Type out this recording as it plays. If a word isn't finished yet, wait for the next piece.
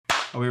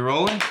Are we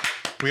rolling?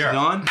 We are.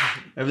 On?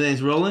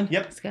 Everything's rolling?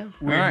 Yep. Let's go.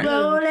 All right.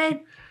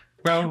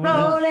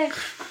 Rolling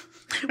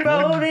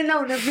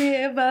on the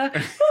river.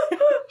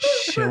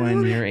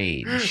 Showing your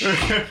age.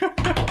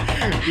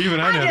 Even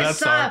I know that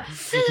song.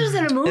 This was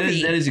in a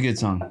movie. That is a good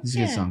song. It's a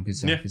good song. Good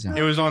song. Yeah, Good song.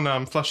 it was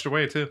on Flushed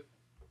Away too.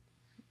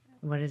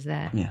 What is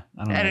that? Yeah.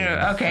 I don't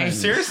know. Okay.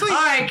 Seriously? All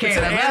right, It's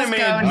Caleb, an let's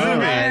animated go.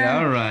 movie.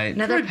 All right.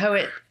 Another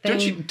poet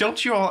thing.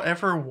 Don't you all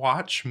ever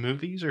watch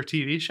movies or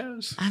TV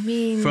shows? I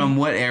mean, From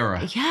what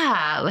era?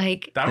 yeah,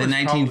 like That The was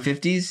probably-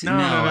 1950s? No,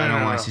 I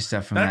don't watch the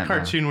stuff from that. That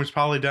cartoon was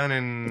probably done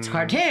in. it's a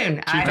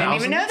cartoon. I didn't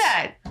even know 2000s?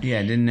 that. Yeah,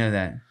 I didn't know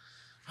that.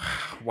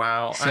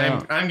 Wow,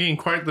 So- I'm getting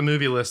quite the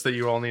movie list that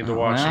you all need to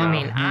watch. Wow. now. I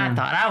mean, I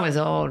thought I was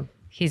old.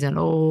 He's an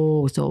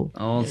old soul.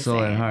 Old soul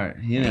at heart.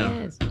 You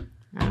know. Yes.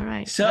 All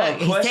right. So, Look,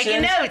 he's question-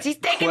 taking notes. He's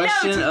taking notes.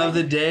 Question of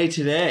the day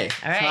today.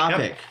 All right.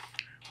 Topic.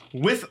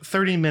 With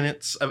 30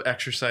 minutes of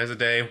exercise a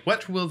day,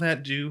 what will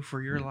that do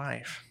for your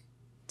life?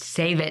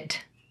 Save it.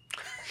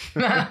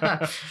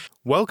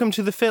 Welcome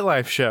to the Fit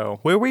Life Show,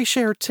 where we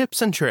share tips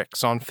and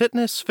tricks on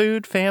fitness,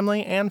 food,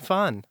 family, and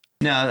fun.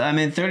 No, I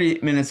mean,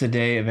 30 minutes a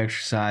day of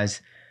exercise.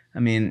 I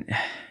mean,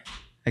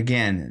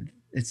 again,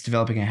 it's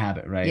developing a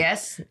habit, right?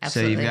 Yes,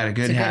 absolutely. So you've got a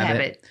good it's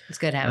habit. It's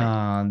a good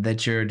habit.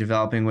 That you're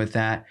developing with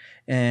that.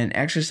 And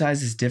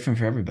exercise is different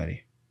for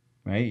everybody,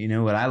 right? You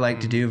know, what I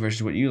like to do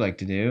versus what you like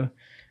to do.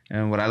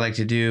 And what I like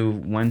to do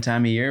one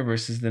time a year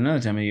versus another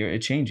time a year, it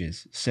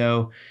changes.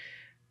 So,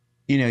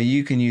 you know,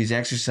 you can use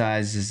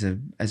exercise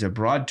as a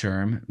broad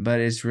term, but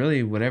it's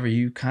really whatever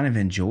you kind of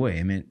enjoy.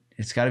 I mean,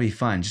 it's got to be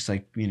fun, just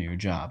like, you know, your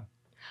job.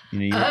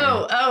 You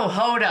know,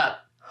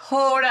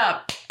 Hold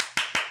up.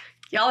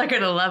 Y'all are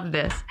going to love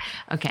this.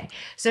 Okay.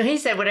 So he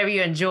said, whatever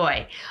you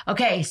enjoy.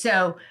 Okay.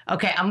 So,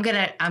 I'm going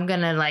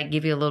to like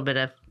give you a little bit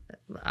of,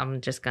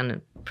 I'm just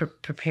going to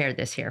prepare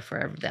this here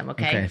for them.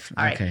 Okay.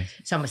 All right. Okay.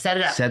 So I'm going to set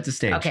it up. Set the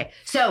stage. Okay.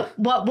 So,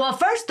 well,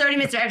 first 30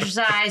 minutes of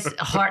exercise,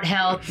 heart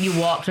health, you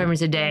walk 30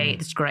 minutes a day.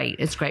 It's great.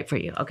 It's great for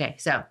you. Okay.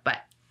 So, but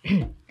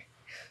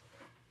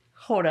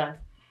hold on.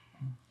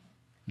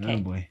 Oh,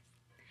 boy.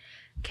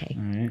 Okay.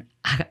 All right.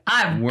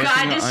 I've Working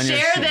got to on share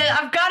yourself. this.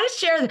 I've got to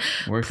share this.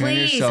 Working on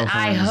Please, yourself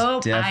I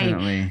hope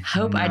definitely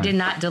I not. did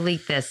not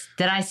delete this.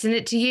 Did I send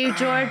it to you,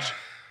 George?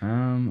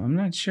 I'm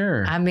not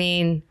sure. I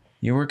mean,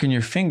 You're working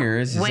your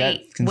fingers. Is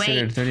that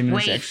considered 30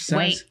 minutes exercise?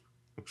 Wait.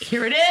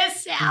 Here it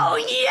is. Oh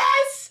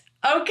yes.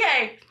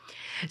 Okay.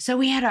 So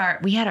we had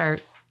our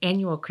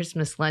annual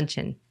Christmas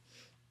luncheon,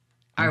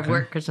 our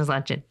work Christmas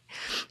luncheon,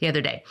 the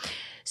other day.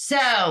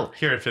 So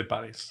Here at Fit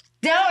Bodies.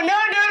 No.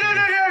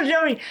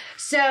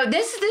 So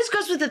this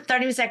goes with the 30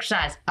 minutes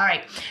exercise. All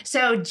right.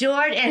 So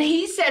George, and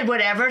he said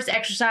whatever's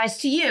exercise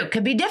to you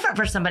could be different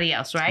for somebody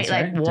else, right? That's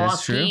like right.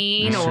 That's true.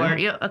 walking That's or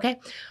true. okay.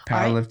 All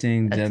right.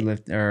 Powerlifting,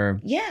 deadlift,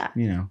 or, Yeah.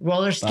 you know.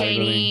 Roller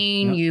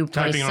skating, Yep. you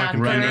play Typing on a soccer.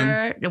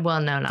 computer.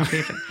 Well, no, not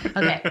different.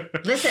 Okay.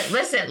 Listen,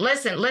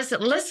 Linda,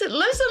 listen.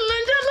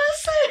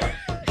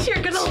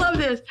 You're gonna love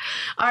this.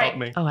 All right. Help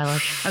me. Oh, I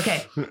love it.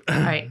 Okay. All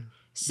right.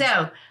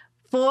 So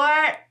for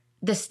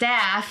the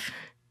staff,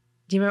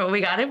 do you remember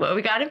what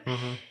we got him?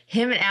 Mm-hmm.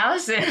 Him and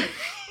Allison.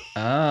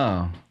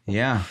 Oh,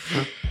 yeah.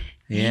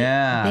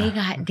 Yeah. They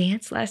got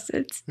dance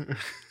lessons.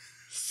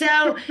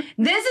 So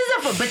this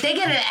is but they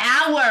get an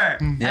hour.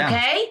 Yeah.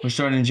 Okay. We're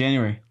starting in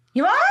January.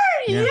 You are?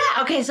 Yeah.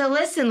 Yeah. Okay, so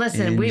listen.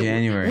 In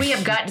January. We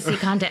have got to see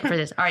content for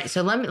this. All right,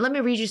 so let me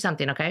read you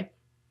something, okay?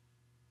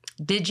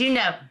 Did you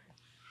know?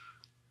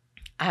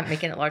 I'm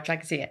making it large so I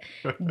can see it.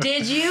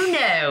 Did you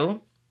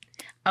know,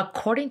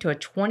 according to a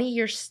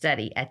 20-year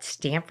study at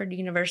Stanford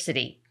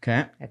University,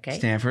 Okay.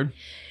 Stanford.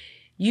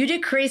 you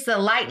decrease the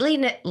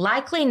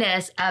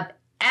likeliness of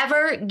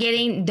ever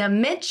getting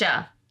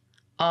dementia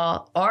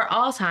or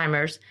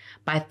Alzheimer's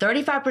by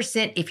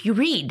 35% if you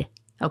read,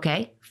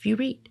 okay? If you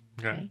read.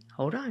 Okay.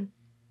 Hold on.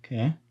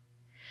 Okay.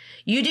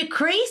 You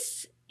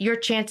decrease your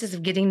chances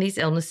of getting these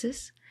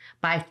illnesses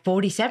by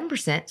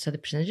 47%, so the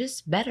percentage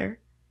is better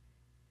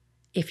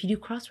if you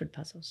do crossword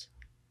puzzles.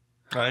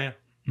 Oh, yeah.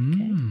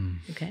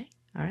 Okay?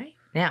 All right.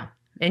 Now,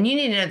 and you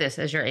need to know this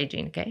as you're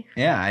aging, okay?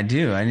 Yeah, I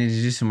do. I need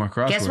to do some more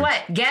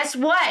crosswords. Guess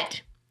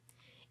what?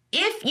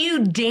 If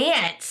you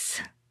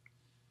dance,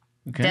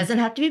 Okay. doesn't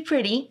have to be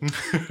pretty,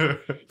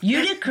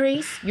 you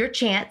decrease your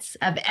chance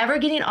of ever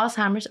getting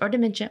Alzheimer's or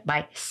dementia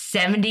by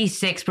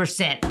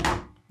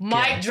 76%.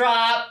 Mic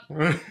drop.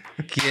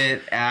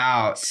 Get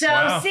out. So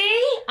Wow.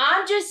 see,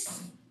 I'm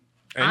just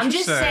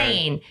Interesting.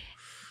 saying,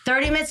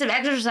 30 minutes of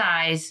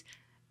exercise,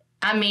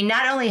 I mean,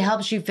 not only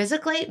helps you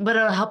physically, but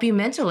it'll help you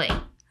mentally.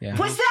 Yeah.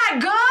 Was that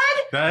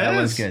good? That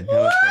was good. That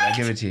was good. I'll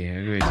give it to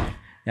you.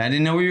 Yeah, I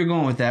didn't know where you were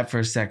going with that for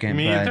a second.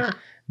 Me but, either.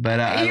 But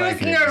I He was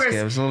liked it. nervous.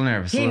 I was a little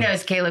nervous. He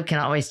knows Caleb can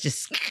always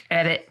just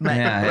edit, but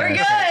Yeah, we're yeah,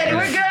 good. yeah.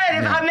 We're good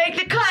if Yeah. I make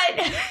the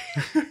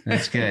cut.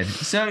 That's good.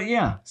 So,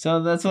 yeah.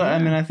 So that's what, I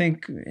mean, I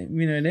think,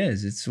 you know, it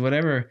is. It's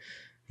whatever,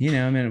 you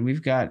know, I mean,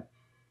 we've got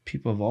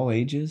people of all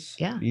ages,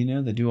 Yeah. you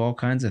know, that do all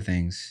kinds of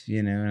things,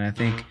 you know, and I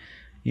think,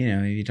 you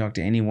know, if you talk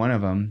to any one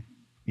of them,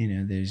 you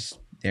know,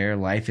 their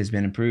life has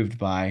been improved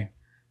by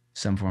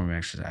some form of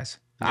exercise.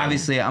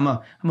 Obviously, I'm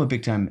a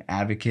big time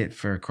advocate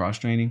for cross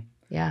training.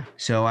 Yeah.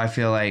 So I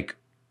feel like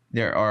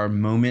there are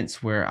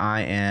moments where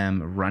I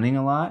am running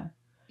a lot,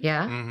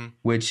 Yeah.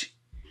 which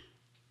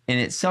in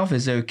itself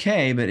is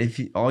okay. But if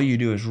all you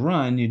do is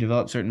run, you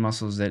develop certain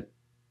muscles that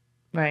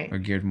Right. are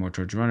geared more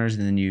towards runners,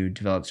 and then you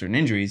develop certain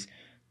injuries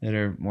that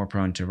are more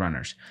prone to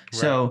runners. Right.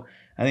 So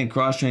I think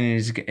cross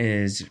training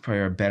is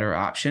probably a better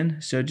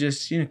option. So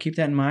just keep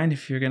that in mind.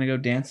 If you're gonna go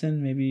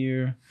dancing, maybe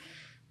you're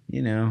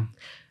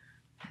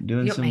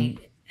doing some.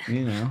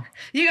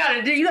 You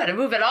gotta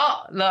move it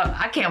all. Look,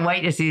 I can't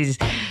wait to see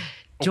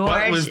George.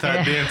 What was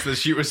that dance that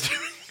she was doing?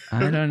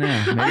 I don't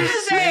know.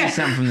 Maybe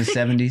something from the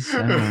 70s.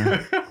 I don't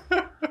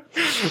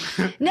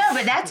know. No,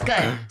 but that's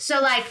good. So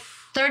like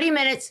 30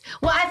 minutes.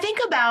 Well, I think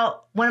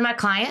about one of my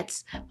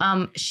clients.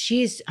 Her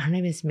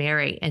name is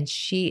Mary, and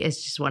she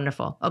is just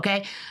wonderful.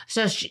 Okay.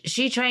 So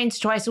she trains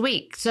twice a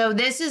week. So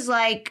this is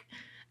like,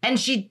 and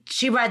she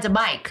rides a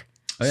bike.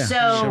 Oh, yeah.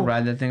 So she'll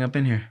ride that thing up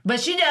in here. But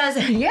she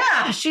does.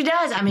 Yeah, she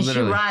does. I mean,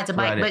 literally, she rides a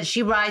bike, but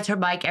she rides her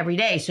bike every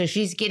day. So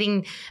she's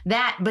getting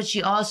that, but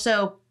she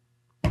also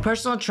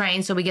personal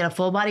trains. So we get a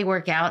full body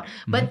workout.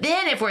 But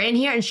then if we're in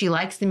here and she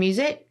likes the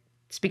music,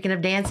 speaking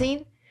of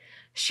dancing,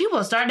 she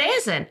will start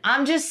dancing.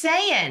 I'm just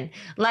saying,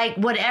 like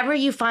whatever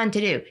you find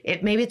to do,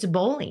 maybe it's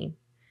bowling.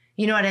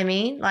 You know what I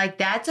mean? Like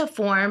that's a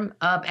form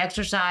of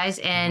exercise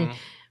and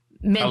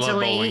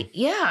mentally.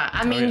 Yeah.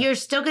 I mean, you're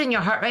still getting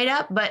your heart rate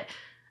up, but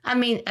I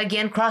mean,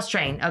 again, cross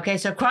train. Okay.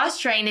 So cross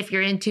train, if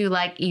you're into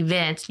like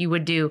events, you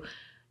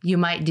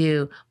might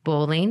do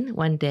bowling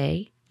one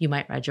day. You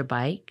might ride your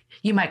bike.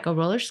 You might go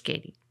roller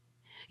skating.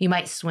 You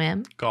might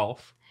swim.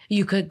 Golf.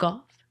 You could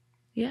golf.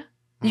 Yeah.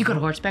 You could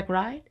horseback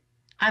ride.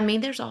 I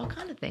mean, there's all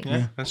kind of things.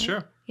 Yeah, that's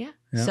true. Yeah.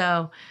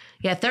 So,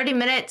 30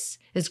 minutes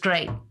is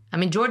great. I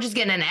mean, George is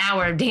getting an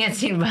hour of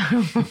dancing, but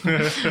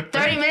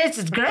 30 minutes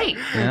is great.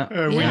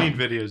 Yeah. We need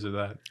videos of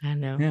that. I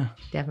know. Yeah.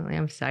 Definitely.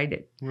 I'm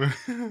excited.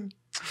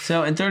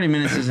 So, and 30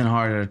 minutes isn't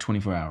hard out of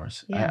 24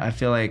 hours. Yeah. I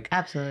feel like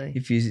absolutely,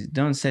 if you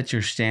don't set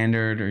your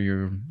standard or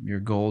your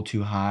goal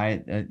too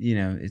high,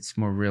 it's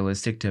more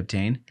realistic to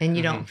obtain. And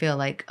you don't feel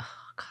like, oh,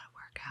 I gotta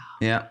work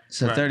out. Yeah.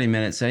 So 30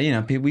 minutes. So,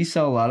 we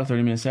sell a lot of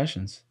 30-minute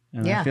sessions.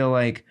 And I feel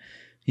like,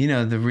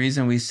 the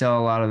reason we sell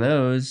a lot of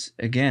those,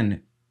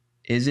 again,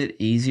 is it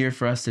easier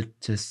for us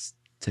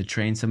to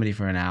train somebody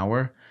for an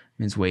hour? I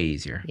mean, it's way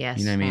easier. Yes.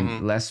 You know what I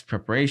mean? Less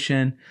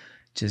preparation,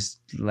 just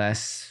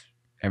less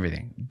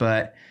everything.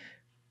 But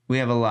we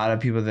have a lot of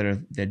people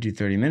that do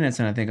 30 minutes.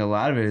 And I think a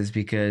lot of it is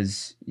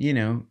because,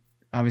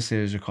 obviously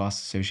there's a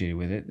cost associated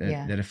with it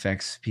that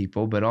affects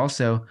people. But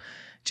also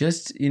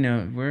just,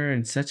 we're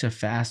in such a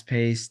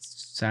fast-paced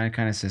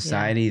kind of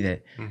society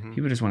that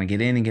people just want to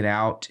get in and get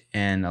out.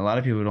 And a lot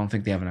of people don't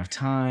think they have enough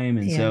time.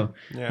 And so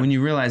when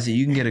you realize that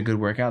you can get a good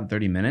workout in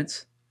 30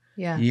 minutes,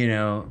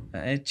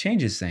 it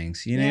changes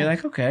things. You're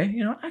like, okay,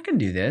 I can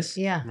do this.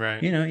 Yeah.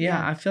 Right.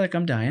 I feel like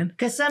I'm dying.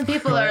 Because some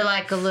people are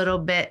like a little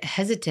bit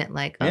hesitant,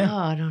 like,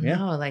 I don't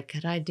know, like,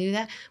 could I do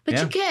that? But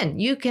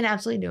you can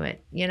absolutely do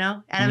it, And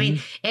I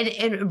mean,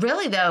 and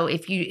really though,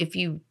 if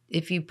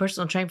you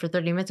personal train for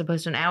 30 minutes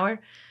opposed to an hour,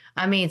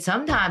 I mean,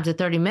 sometimes at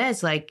 30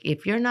 minutes, like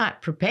if you're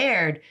not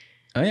prepared,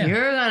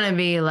 you're going to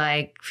be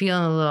like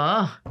feeling a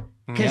little,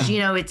 because,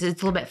 it's a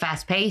little bit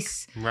fast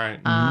paced.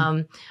 Right.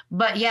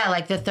 But yeah,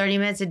 like the 30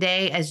 minutes a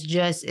day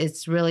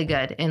it's really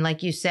good. And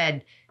like you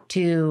said,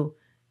 to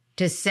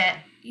set,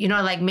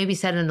 like maybe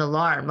set an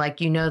alarm, like,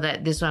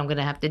 that this is what I'm going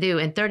to have to do.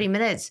 In 30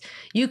 minutes,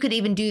 you could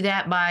even do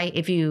that by,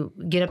 if you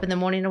get up in the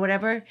morning or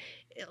whatever,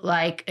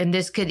 like, and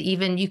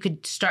you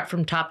could start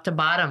from top to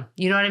bottom.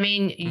 You know what I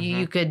mean?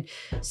 You could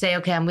say,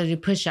 okay, I'm going to do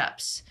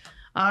push-ups.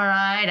 All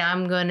right,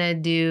 I'm going to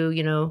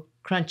do,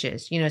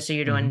 crunches, so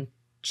you're doing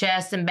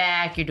chest and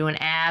back, you're doing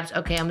abs.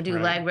 Okay, I'm going to do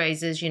leg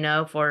raises, so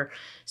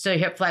your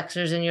hip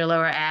flexors and your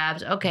lower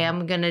abs. Okay,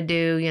 I'm going to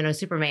do,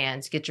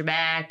 Supermans, get your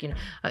back,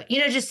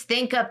 just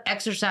think of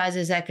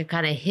exercises that could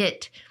kind of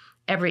hit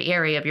every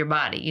area of your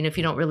body. If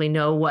you don't really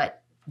know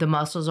what the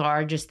muscles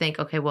are, just think,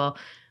 okay, well,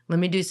 let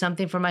me do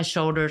something for my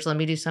shoulders. Let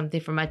me do something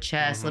for my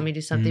chest. Let me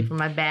do something for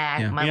my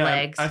back, my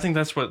legs. I think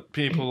that's what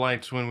people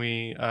liked when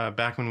we,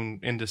 back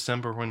in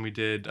December when we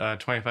did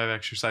 25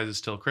 exercises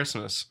till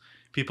Christmas.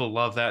 People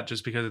love that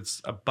just because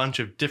it's a bunch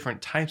of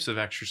different types of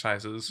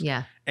exercises.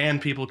 Yeah.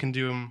 And people can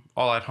do them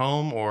all at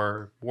home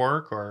or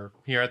work or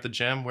here at the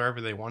gym,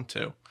 wherever they want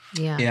to.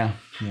 Yeah.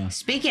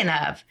 Speaking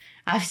of,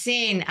 I've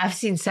seen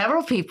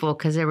several people,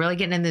 because they're really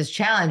getting in this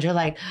challenge. They're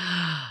like,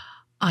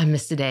 I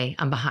missed a day.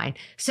 I'm behind.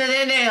 So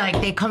then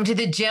they come to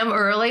the gym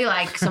early,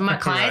 like some of my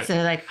clients, and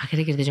they're like, I got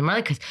to get to the gym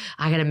early because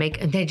I got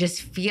to and they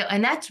just feel,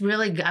 and that's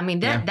really good. I mean,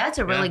 that's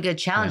a really good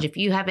challenge. If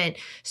you haven't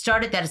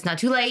started that, it's not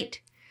too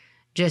late.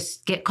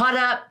 Just get caught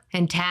up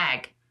and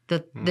tag the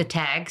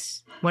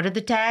tags. What are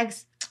the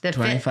tags? The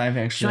 25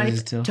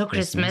 exercises till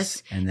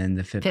Christmas. And then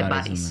the Fit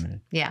Bodies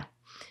Unlimited. Yeah.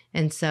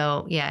 And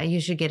so, you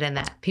should get in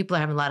that. People are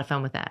having a lot of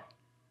fun with that.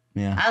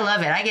 Yeah. I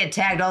love it. I get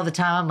tagged all the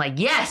time. I'm like,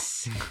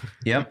 yes.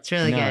 Yep. It's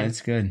really good. It's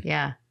good.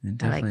 Yeah. It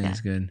definitely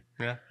is good.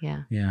 Yeah.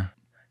 Yeah. Yeah.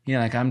 Yeah.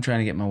 Like I'm trying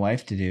to get my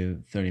wife to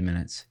do 30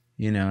 minutes,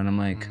 And I'm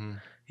like,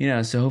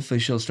 Mhm. So hopefully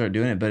she'll start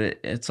doing it. But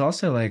it's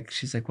also like,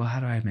 she's like, well, how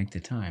do I make the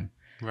time?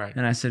 Right.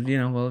 And I said,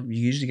 well, you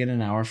usually get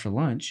an hour for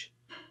lunch.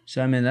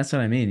 So, I mean, that's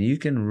what I mean. You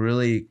can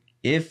really,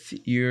 if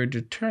you're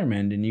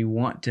determined and you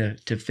want to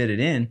fit it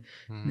in,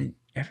 I Mhm. mean,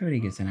 everybody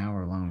gets an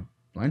hour long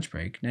lunch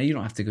break. Now, you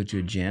don't have to go to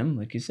a gym,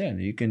 like you said.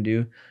 You can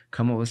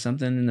come up with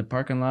something in the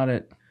parking lot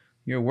at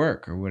your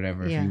work or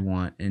whatever if Yeah. you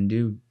want, and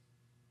do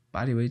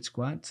body weight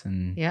squats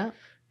and, Yeah.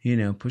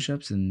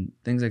 push-ups and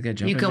things like that.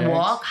 You Jumping can jacks.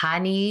 walk high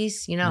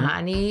knees,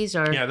 high knees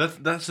or Yeah,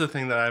 that's the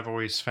thing that I've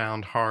always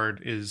found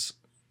hard is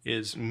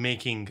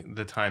making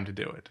the time to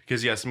do it.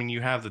 Because yes, I mean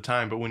you have the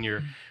time, but when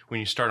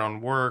you start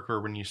on work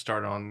or when you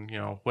start on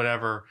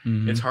whatever,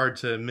 Mhm. it's hard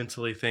to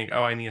mentally think,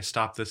 oh, I need to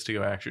stop this to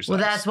go exercise. well,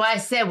 that's why I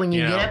said when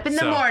you You get know, up in the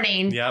so,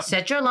 morning, yep.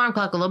 set your alarm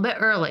clock a little bit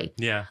early.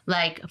 Yeah.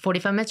 Like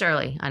 45 minutes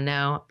early. I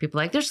know people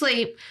like their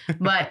sleep,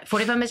 but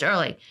 45 minutes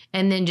early.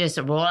 And then just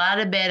roll out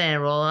of bed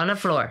and roll on the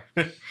floor.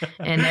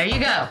 And there you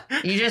go.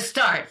 You just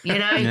start. You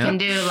can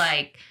do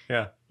like,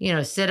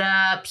 Yeah.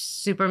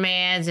 sit-ups,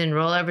 Supermans, and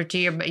roll over to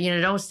your,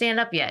 don't stand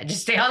up yet.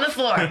 Just stay on the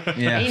floor.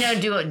 Yeah.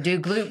 Do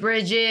glute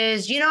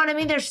bridges. You know what I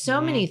mean? There's so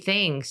many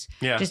things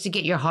Yeah. just to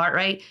get your heart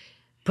rate.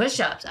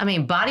 Push-ups. I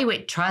mean, body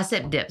weight,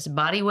 tricep dips,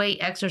 body weight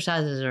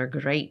exercises are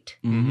great.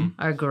 Mm-hmm.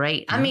 Are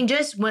great. I mean,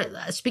 just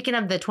speaking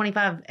of the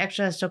 25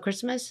 exercises till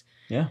Christmas.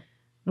 Yeah.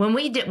 When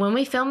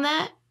we filmed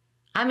that,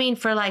 I mean,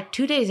 for like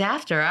 2 days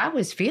after, I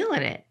was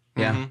feeling it.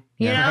 Yeah. Mhm.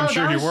 You know, I'm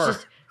sure that you was were.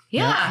 just-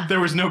 yeah. There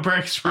was no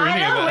breaks for I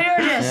any know. of We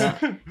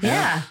that. were just,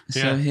 yeah.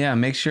 So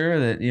make sure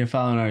that you're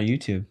following our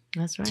YouTube.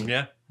 That's right.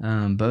 Yeah.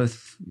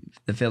 Both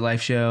the Fit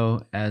Life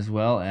Show as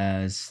well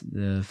as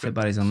the Fit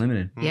Bodies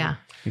Unlimited, Yeah.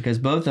 because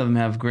both of them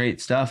have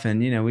great stuff. And,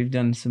 we've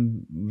done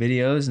some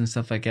videos and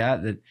stuff like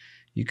that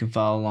you can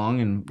follow along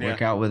and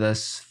work out with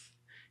us.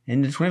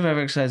 And the 25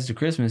 exercises to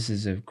Christmas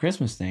is a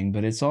Christmas thing,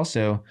 but it's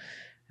also,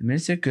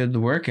 it's a good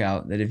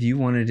workout that if you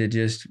wanted to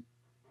just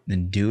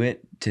do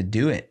it to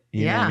do it,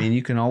 you know what I mean?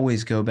 You can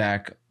always go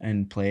back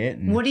and play it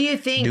and What do you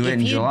think? do it if in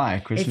you, July,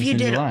 Christmas you in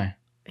did- July.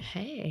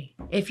 Hey,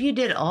 if you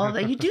did all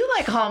that, you do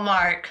like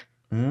Hallmark.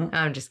 Yeah.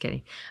 I'm just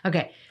kidding.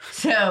 Okay.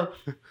 So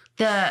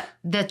the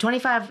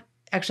 25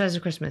 exercises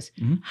of Christmas,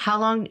 how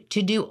long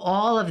to do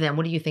all of them?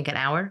 What do you think? An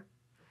hour?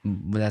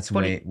 But that's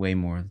 40. way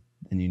more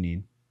than you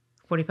need.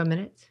 45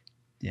 minutes?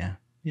 Yeah.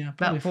 Yeah.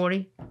 About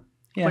 40?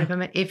 Yeah. 45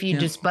 minutes? If you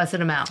just busted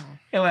them out.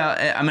 Yeah,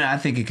 well, I mean, I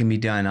think it can be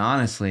done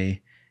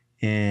honestly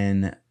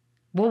in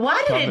Well, why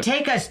did Probably- it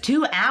take us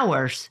 2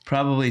 hours?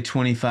 probably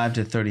 25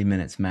 to 30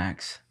 minutes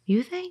max.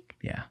 You think?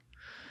 Yeah.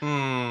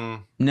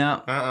 Mm.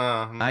 No,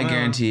 Uh-uh. I No.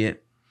 guarantee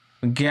it.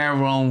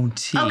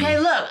 Guarantee. Okay,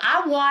 look,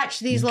 I watched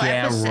these little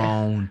episodes.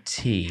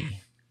 Guarantee.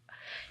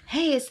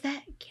 Hey, is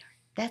that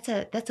that's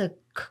a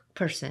cook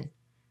person?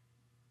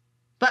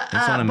 But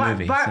It's on a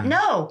movie, so-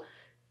 no,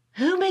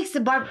 who makes the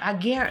bar? I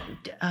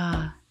guarantee.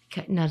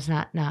 No, it's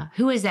not. No,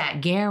 who is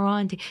that?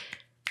 Guarantee.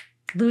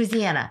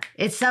 Louisiana.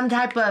 It's some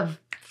type of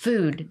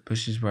food.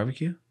 Bush's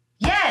Barbecue?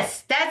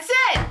 Yes, that's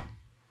it.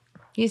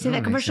 You see that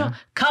think commercial? so.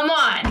 Come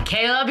on,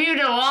 Caleb, you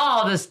know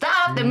all the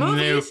stuff, the No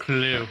movies.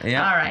 clue.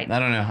 Yeah. All right. I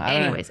don't know.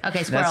 Anyways, okay,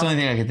 That's squirrel. the only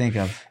thing I could think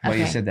of while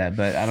you Okay. said that,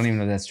 but I don't even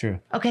know if that's true.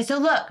 Okay, so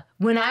look,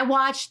 when I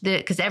watched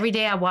because every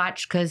day I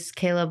watch because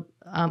Caleb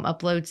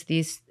uploads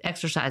these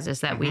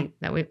exercises that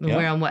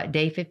we're on what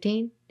day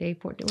 15, day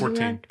 14, what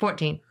are we on?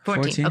 14.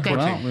 Okay,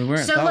 Well, we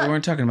weren't, So thought look- we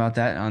weren't talking about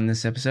that on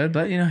this episode,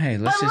 but hey,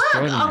 let's but just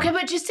throw look, them okay, in.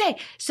 but just say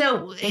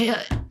so.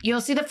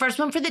 You'll see the first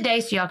one for the day,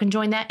 so y'all can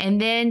join that,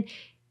 and then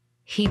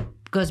he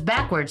goes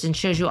backwards and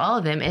shows you all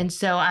of them. And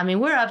so, I mean,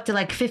 we're up to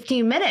like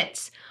 15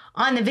 minutes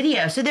on the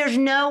video, so there's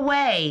no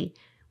way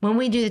when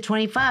we do the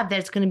 25 that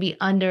it's going to be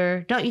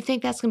under. Don't you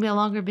think that's going to be a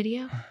longer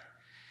video?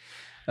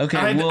 Okay,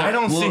 I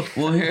don't see-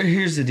 Well,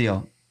 here's the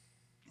deal.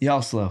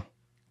 Y'all slow.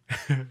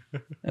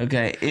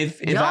 Okay, if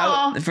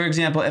Y'all. for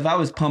example, if I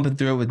was pumping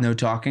through it with no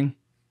talking,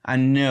 I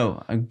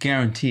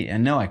guarantee, I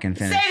know I can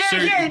finish. Say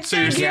that again. So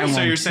you're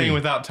Guarantee. saying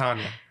without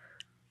Tanya.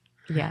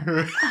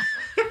 Yeah.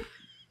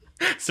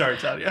 Sorry,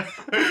 Tanya.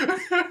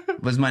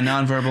 Was my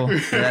nonverbal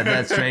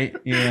that straight?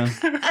 That's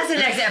the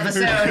next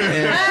episode.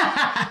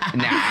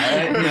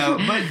 No,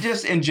 but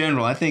just in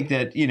general, I think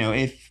that,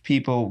 if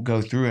people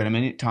go through it, I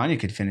mean, Tanya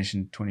could finish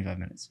in 25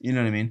 minutes. You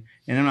know what I mean?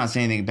 And I'm not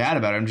saying anything bad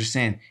about her. I'm just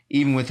saying,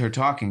 even with her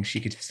talking, she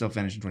could still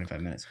finish in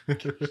 25 minutes.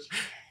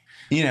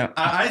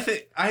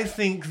 I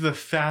think the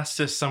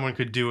fastest someone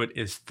could do it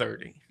is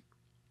 30.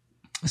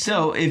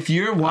 So if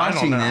you're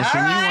watching know. this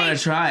and you All want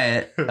to try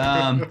it,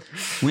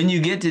 when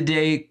you get to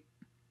day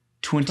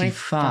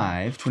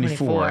 25,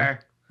 24,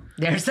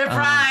 There's a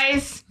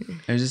prize.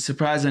 there's a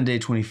surprise on day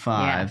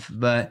 25,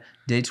 but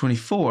day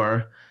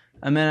 24,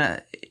 I mean,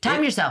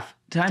 Time yourself.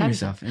 time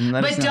yourself and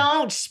let us But know.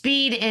 don't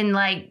speed and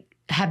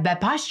have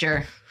bad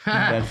posture.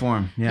 Bad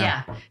form.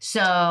 Yeah. Yeah.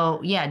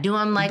 So, do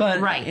them like But,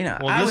 right.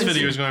 Well, I this would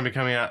video say- is going to be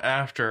coming out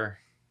after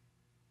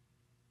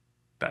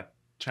that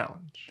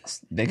challenge.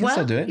 They can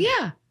still do it.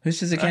 Yeah. Who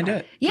says they can't do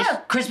it? Yeah.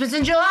 Christmas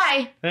in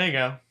July. There you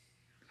go.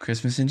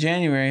 Christmas in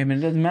January. I mean,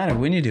 it doesn't matter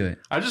when you do it.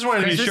 I just want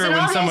to be Christmas sure in when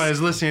August. someone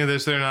is listening to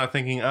this, they're not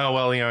thinking, oh,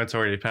 well, it's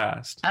already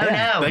passed. Oh,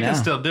 Yeah. no. They can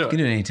still do You it. can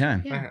do it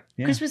anytime. Yeah.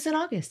 Yeah. Christmas in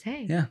August.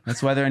 Hey. Yeah,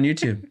 that's why they're on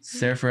YouTube. It's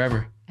there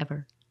forever.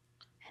 Ever.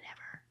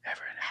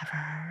 Ever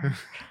and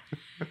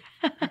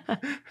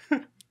Ever.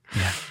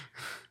 Yeah.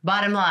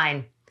 Bottom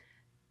line,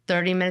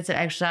 30 minutes of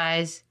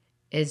exercise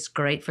is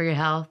great for your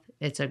health.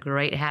 It's a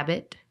great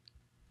habit.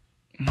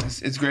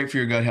 It's great for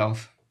your gut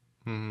health.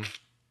 Mhm.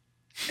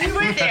 You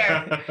were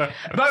there.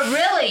 But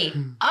really,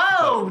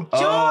 oh,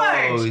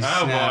 George.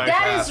 Oh, boy.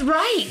 That is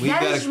right. We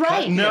That gotta is cut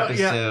right. the No,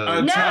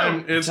 episode. No.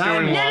 time. It's Time.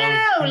 going No,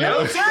 long. no, no.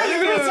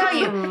 Let me tell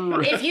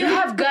you. If you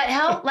have gut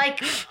health,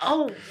 like,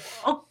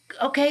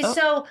 okay,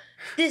 so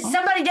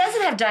somebody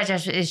doesn't have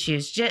digestive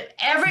issues.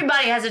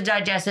 Everybody has a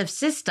digestive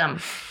system.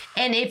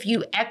 And if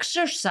you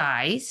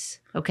exercise,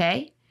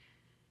 okay,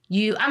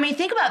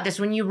 think about this.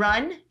 When you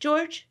run,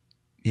 George,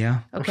 Yeah.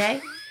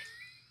 okay,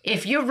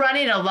 if you're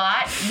running a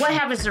lot, what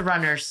happens to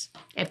runners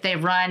if they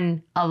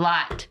run a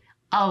lot,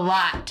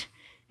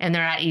 and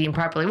they're not eating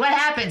properly? What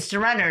happens to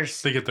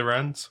runners? They get the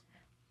runs.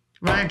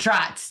 Runner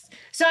trots.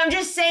 So I'm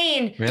just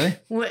saying. Really?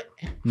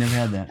 Never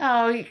had that.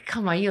 Oh,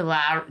 come on, you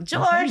loud.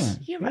 George,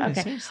 haven't. you're Really,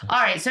 okay. seriously.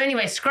 All right, so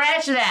anyway,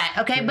 scratch that,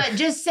 okay? But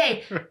just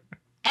say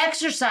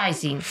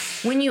exercising.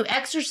 When you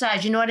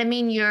exercise, you know what I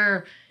mean?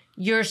 You're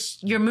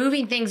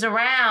moving things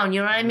around, you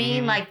know what I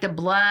mean? Like the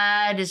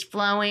blood is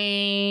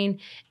flowing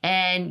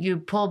and you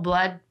pull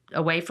blood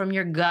away from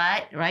your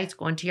gut, right? It's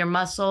going to your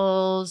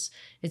muscles.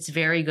 It's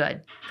very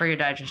good for your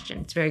digestion.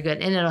 It's very good.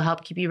 And it'll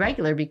help keep you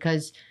regular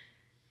because,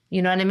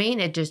 you know what I mean?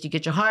 You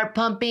get your heart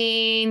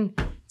pumping.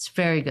 It's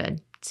very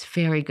good. It's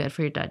very good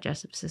for your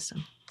digestive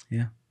system.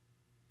 Yeah.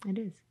 It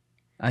is.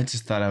 I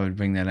just thought I would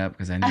bring that up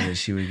because I knew that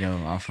she would go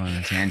off on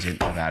a tangent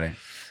about it.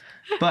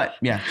 But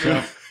yeah, so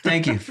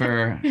thank you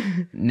for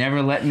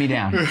never letting me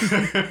down.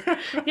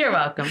 You're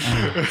welcome.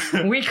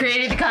 We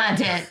created the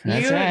content.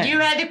 That's You right. you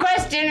had the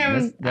question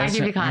and I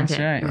give you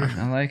content. That's right.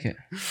 I like it.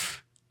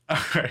 All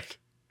right.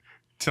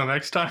 Till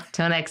next time.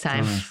 Till next Till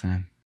time. next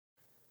time.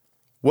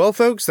 Well,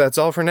 folks, that's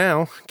all for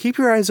now. Keep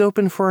your eyes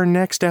open for our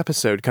next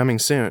episode coming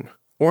soon.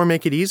 Or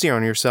make it easier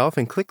on yourself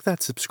and click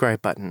that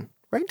subscribe button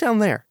right down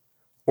there.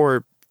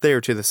 Or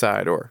there to the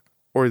side, or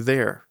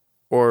there,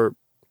 or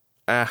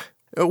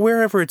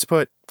wherever it's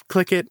put,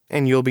 click it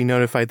and you'll be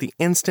notified the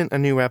instant a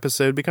new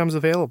episode becomes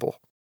available.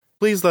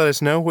 Please let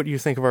us know what you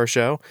think of our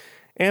show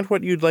and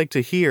what you'd like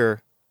to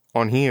hear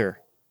on here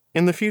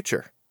in the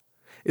future.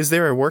 Is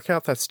there a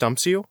workout that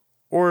stumps you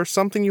or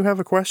something you have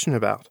a question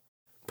about?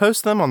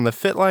 Post them on the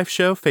Fit Life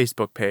Show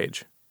Facebook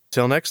page.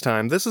 Till next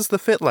time, this is the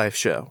Fit Life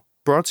Show,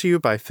 brought to you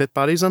by Fit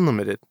Bodies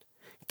Unlimited.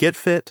 Get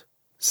fit,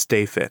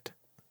 stay fit.